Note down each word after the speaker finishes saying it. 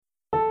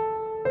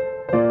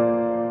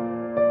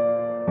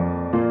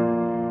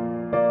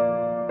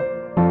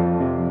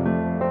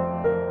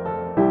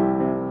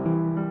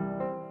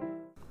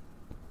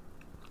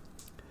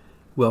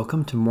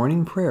Welcome to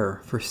morning prayer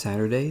for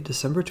Saturday,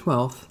 December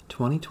 12th,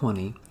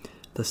 2020,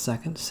 the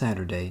second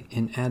Saturday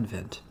in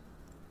Advent.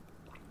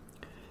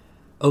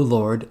 O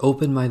Lord,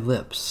 open my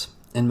lips,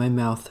 and my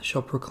mouth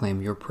shall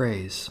proclaim your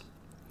praise.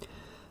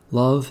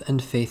 Love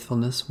and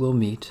faithfulness will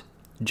meet,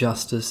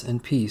 justice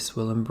and peace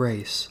will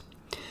embrace.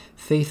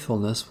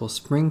 Faithfulness will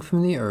spring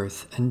from the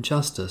earth, and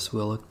justice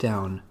will look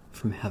down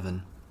from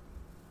heaven.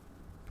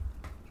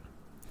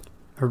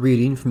 A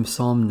reading from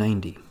Psalm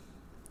 90.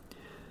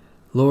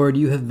 Lord,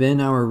 you have been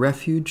our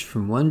refuge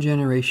from one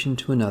generation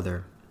to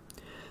another.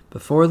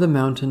 Before the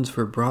mountains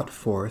were brought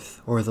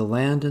forth, or the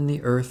land and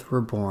the earth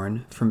were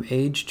born, from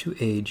age to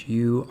age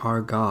you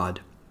are God.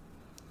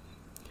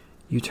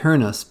 You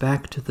turn us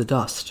back to the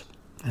dust,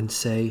 and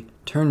say,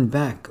 Turn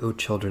back, O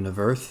children of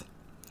earth.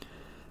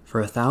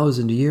 For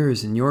 1,000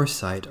 years in your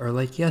sight are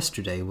like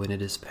yesterday when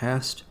it is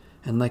past,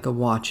 and like a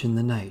watch in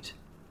the night.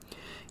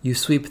 You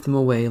sweep them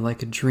away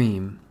like a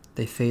dream.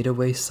 They fade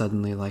away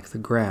suddenly like the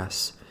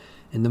grass.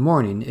 In the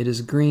morning it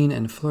is green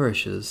and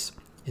flourishes.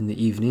 In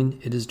the evening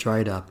it is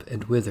dried up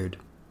and withered.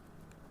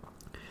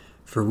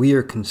 For we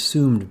are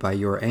consumed by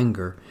your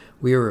anger.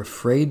 We are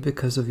afraid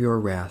because of your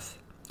wrath.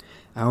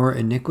 Our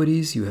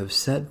iniquities you have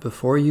set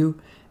before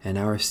you, and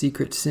our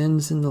secret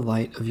sins in the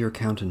light of your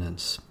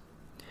countenance.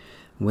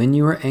 When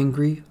you are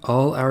angry,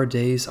 all our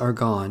days are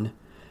gone.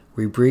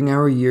 We bring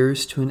our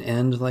years to an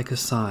end like a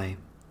sigh.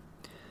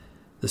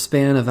 The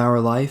span of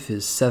our life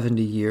is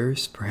 70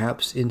 years,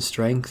 perhaps in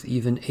strength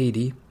even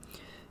 80.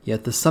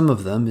 Yet the sum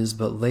of them is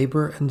but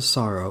labor and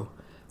sorrow,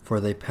 for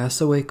they pass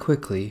away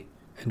quickly,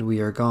 and we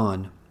are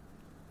gone.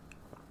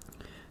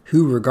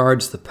 Who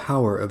regards the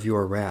power of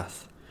your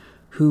wrath?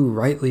 Who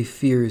rightly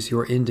fears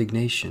your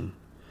indignation?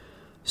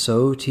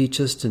 So teach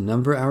us to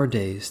number our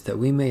days, that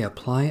we may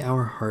apply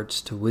our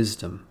hearts to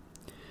wisdom.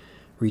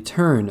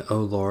 Return, O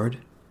Lord.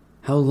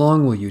 How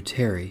long will you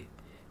tarry?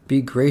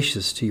 Be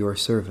gracious to your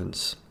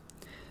servants.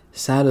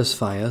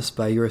 Satisfy us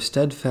by your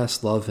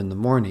steadfast love in the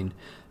morning,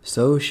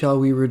 so shall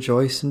we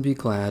rejoice and be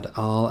glad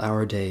all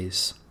our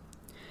days.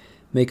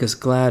 Make us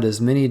glad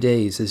as many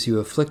days as you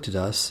afflicted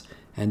us,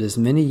 and as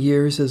many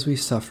years as we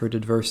suffered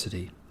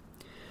adversity.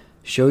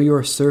 Show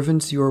your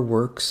servants your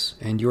works,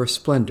 and your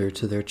splendor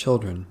to their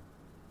children.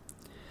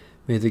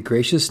 May the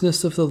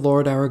graciousness of the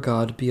Lord our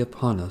God be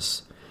upon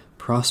us.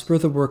 Prosper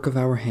the work of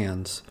our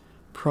hands.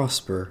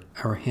 Prosper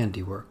our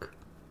handiwork.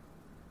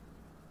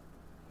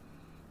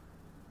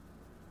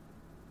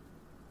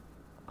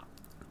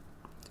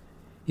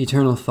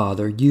 Eternal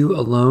Father, you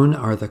alone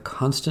are the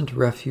constant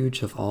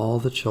refuge of all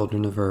the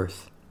children of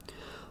earth.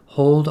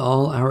 Hold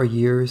all our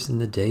years in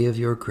the day of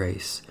your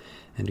grace,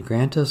 and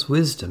grant us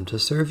wisdom to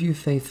serve you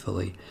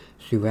faithfully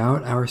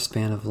throughout our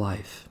span of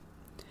life.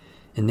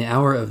 In the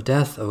hour of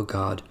death, O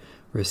God,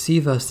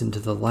 receive us into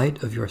the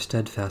light of your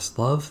steadfast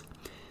love,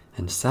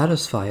 and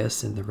satisfy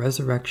us in the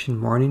resurrection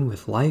morning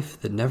with life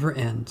that never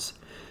ends,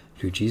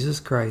 through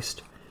Jesus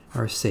Christ,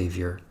 our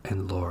Savior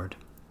and Lord.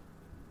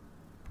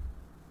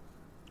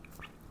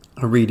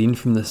 A reading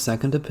from the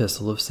second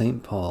epistle of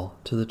St. Paul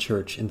to the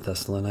church in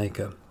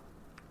Thessalonica.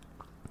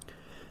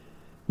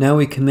 Now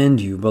we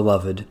commend you,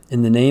 beloved,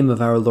 in the name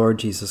of our Lord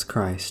Jesus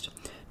Christ,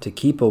 to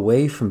keep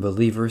away from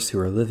believers who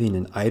are living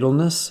in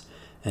idleness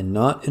and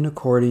not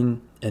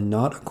according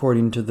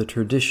to the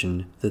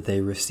tradition that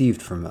they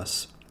received from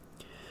us.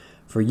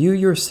 For you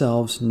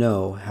yourselves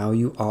know how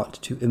you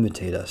ought to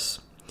imitate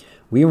us.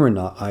 We were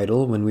not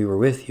idle when we were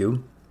with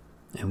you,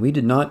 and we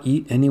did not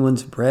eat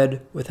anyone's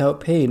bread without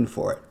paying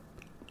for it.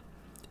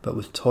 But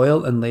with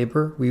toil and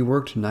labor we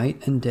worked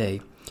night and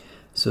day,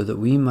 so that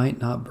we might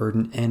not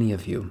burden any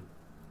of you.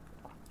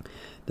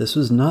 This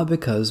was not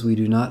because we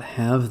do not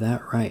have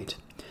that right,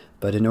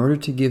 but in order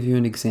to give you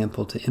an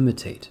example to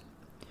imitate.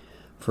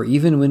 For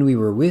even when we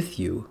were with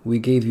you, we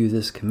gave you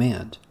this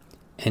command: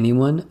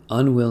 anyone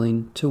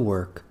unwilling to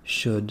work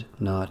should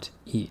not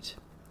eat.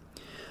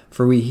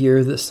 For we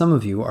hear that some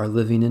of you are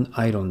living in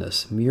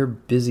idleness, mere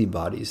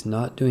busybodies,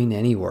 not doing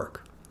any work.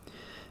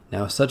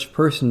 Now such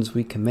persons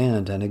we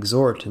command and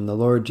exhort in the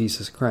Lord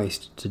Jesus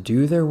Christ to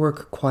do their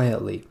work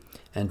quietly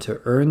and to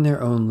earn their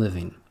own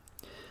living.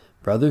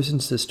 Brothers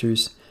and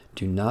sisters,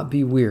 do not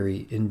be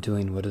weary in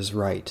doing what is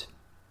right.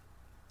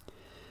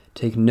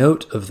 Take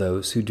note of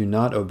those who do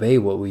not obey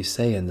what we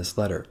say in this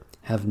letter.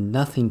 Have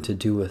nothing to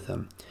do with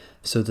them,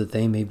 so that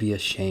they may be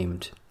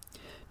ashamed.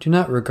 Do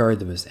not regard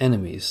them as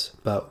enemies,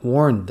 but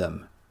warn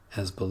them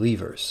as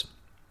believers.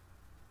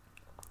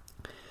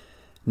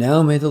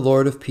 Now may the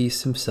Lord of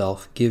peace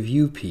himself give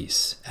you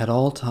peace at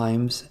all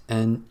times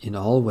and in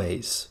all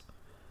ways.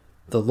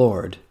 The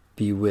Lord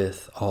be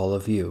with all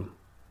of you.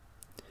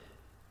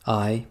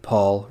 I,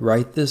 Paul,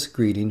 write this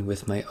greeting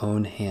with my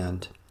own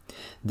hand.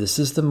 This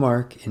is the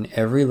mark in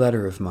every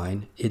letter of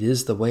mine. It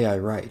is the way I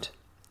write.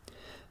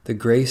 The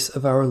grace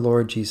of our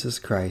Lord Jesus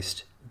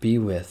Christ be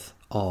with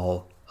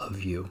all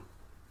of you.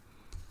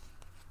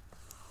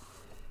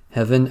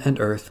 Heaven and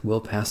earth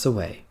will pass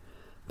away,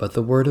 but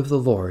the word of the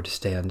Lord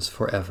stands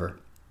forever.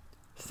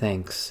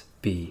 Thanks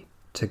be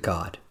to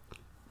God.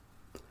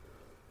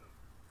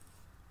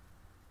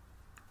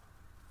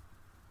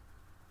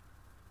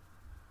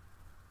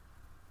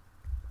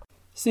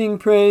 Sing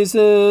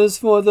praises,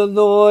 for the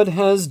Lord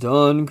has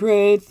done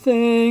great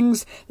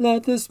things.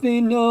 Let this be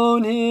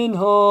known in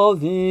all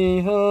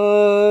the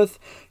earth.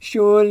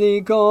 Surely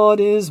God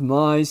is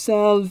my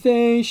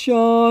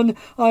salvation.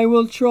 I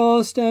will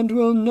trust and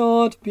will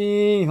not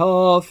be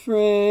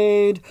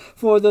afraid.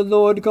 For the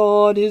Lord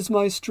God is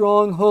my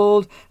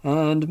stronghold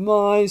and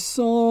my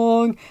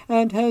song,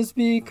 and has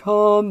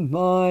become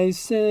my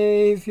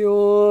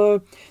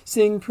Saviour.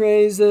 Sing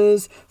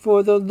praises,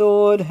 for the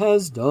Lord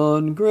has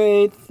done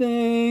great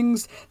things.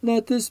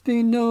 Let this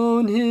be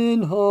known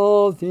in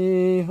all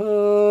the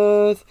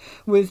earth.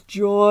 With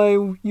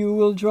joy you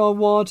will draw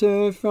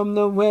water from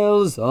the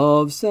wells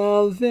of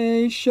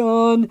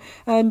salvation,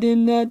 and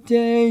in that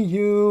day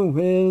you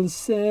will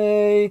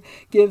say,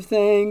 Give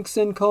thanks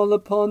and call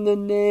upon the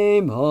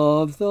name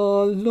of the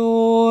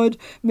Lord.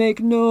 Make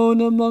known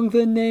among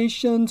the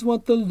nations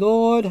what the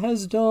Lord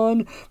has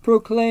done.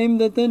 Proclaim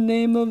that the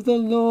name of the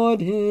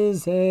Lord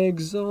is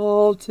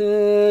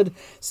exalted.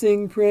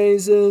 Sing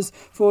praises,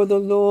 for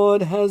the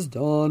Lord has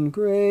done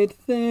great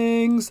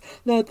things.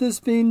 Let this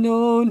be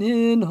known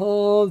in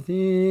all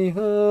the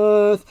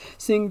earth.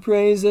 Sing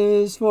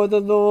praises, for the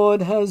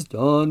Lord has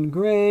done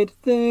great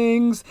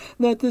things.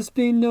 Let this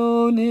be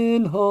known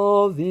in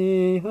all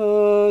the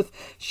earth.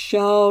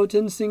 Shout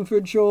and sing for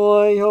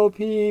joy, O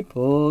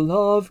people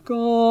of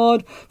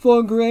God,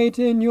 for great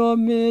in your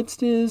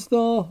midst is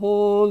the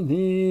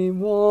Holy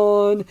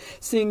One.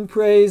 Sing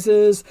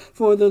praises,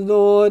 for the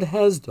Lord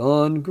has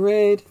done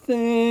great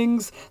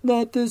things.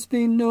 Let this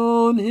be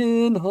known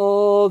in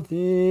all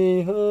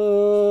the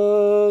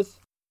earth.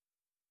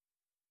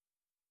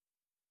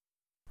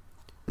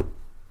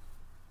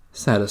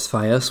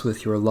 Satisfy us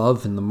with your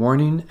love in the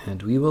morning,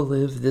 and we will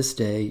live this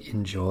day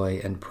in joy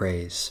and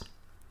praise.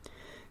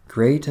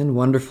 Great and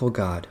wonderful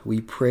God, we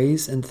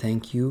praise and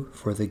thank you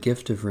for the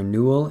gift of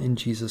renewal in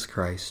Jesus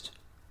Christ.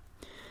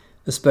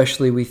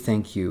 Especially we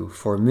thank you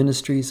for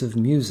ministries of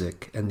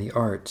music and the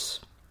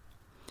arts,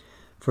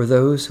 for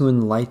those who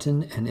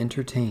enlighten and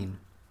entertain,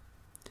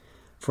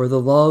 for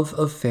the love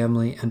of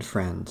family and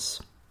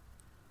friends,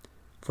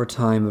 for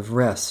time of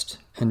rest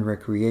and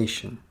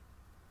recreation,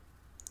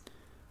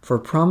 for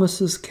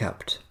promises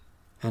kept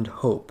and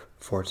hope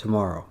for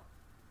tomorrow.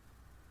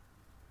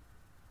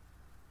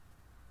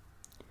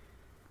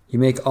 You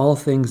make all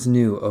things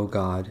new, O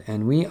God,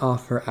 and we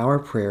offer our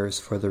prayers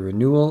for the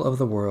renewal of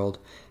the world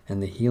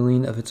and the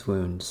healing of its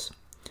wounds.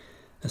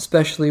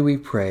 Especially we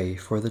pray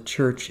for the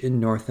Church in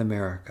North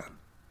America,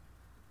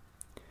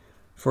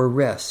 for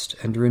rest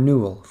and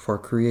renewal for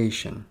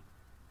creation,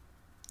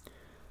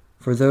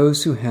 for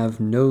those who have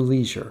no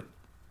leisure,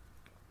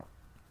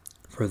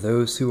 for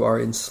those who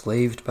are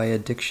enslaved by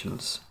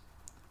addictions,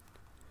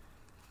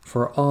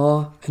 for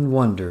awe and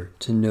wonder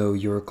to know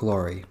your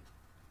glory.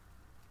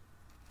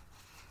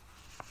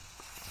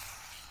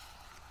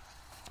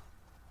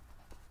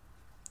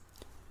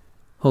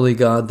 Holy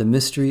God, the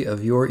mystery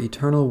of your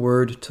eternal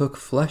word took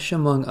flesh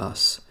among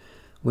us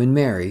when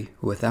Mary,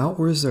 without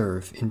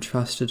reserve,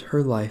 entrusted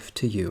her life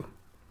to you.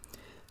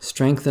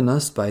 Strengthen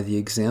us by the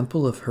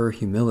example of her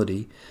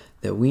humility,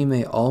 that we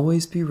may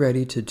always be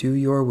ready to do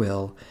your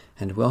will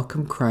and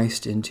welcome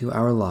Christ into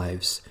our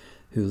lives,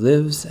 who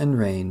lives and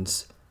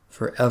reigns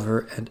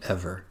forever and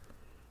ever.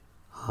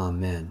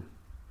 Amen.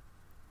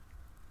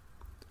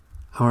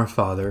 Our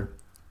Father,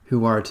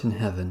 who art in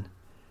heaven,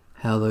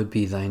 hallowed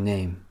be thy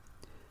name.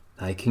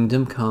 Thy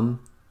kingdom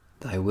come,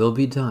 thy will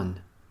be done,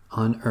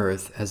 on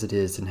earth as it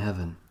is in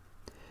heaven.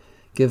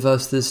 Give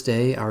us this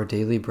day our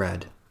daily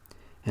bread,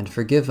 and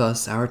forgive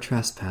us our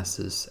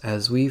trespasses,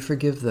 as we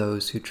forgive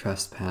those who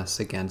trespass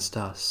against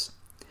us.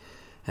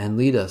 And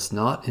lead us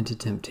not into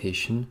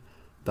temptation,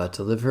 but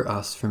deliver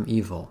us from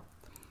evil.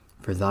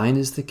 For thine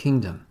is the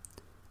kingdom,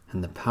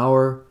 and the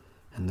power,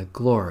 and the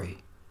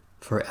glory,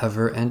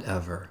 forever and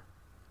ever.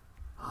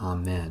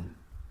 Amen.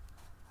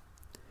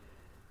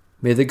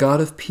 May the God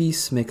of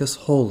peace make us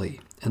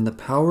holy, and the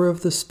power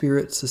of the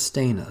Spirit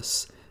sustain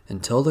us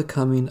until the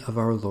coming of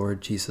our Lord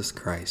Jesus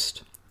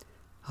Christ.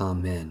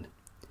 Amen.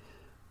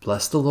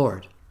 Bless the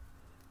Lord.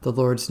 The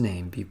Lord's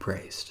name be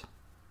praised.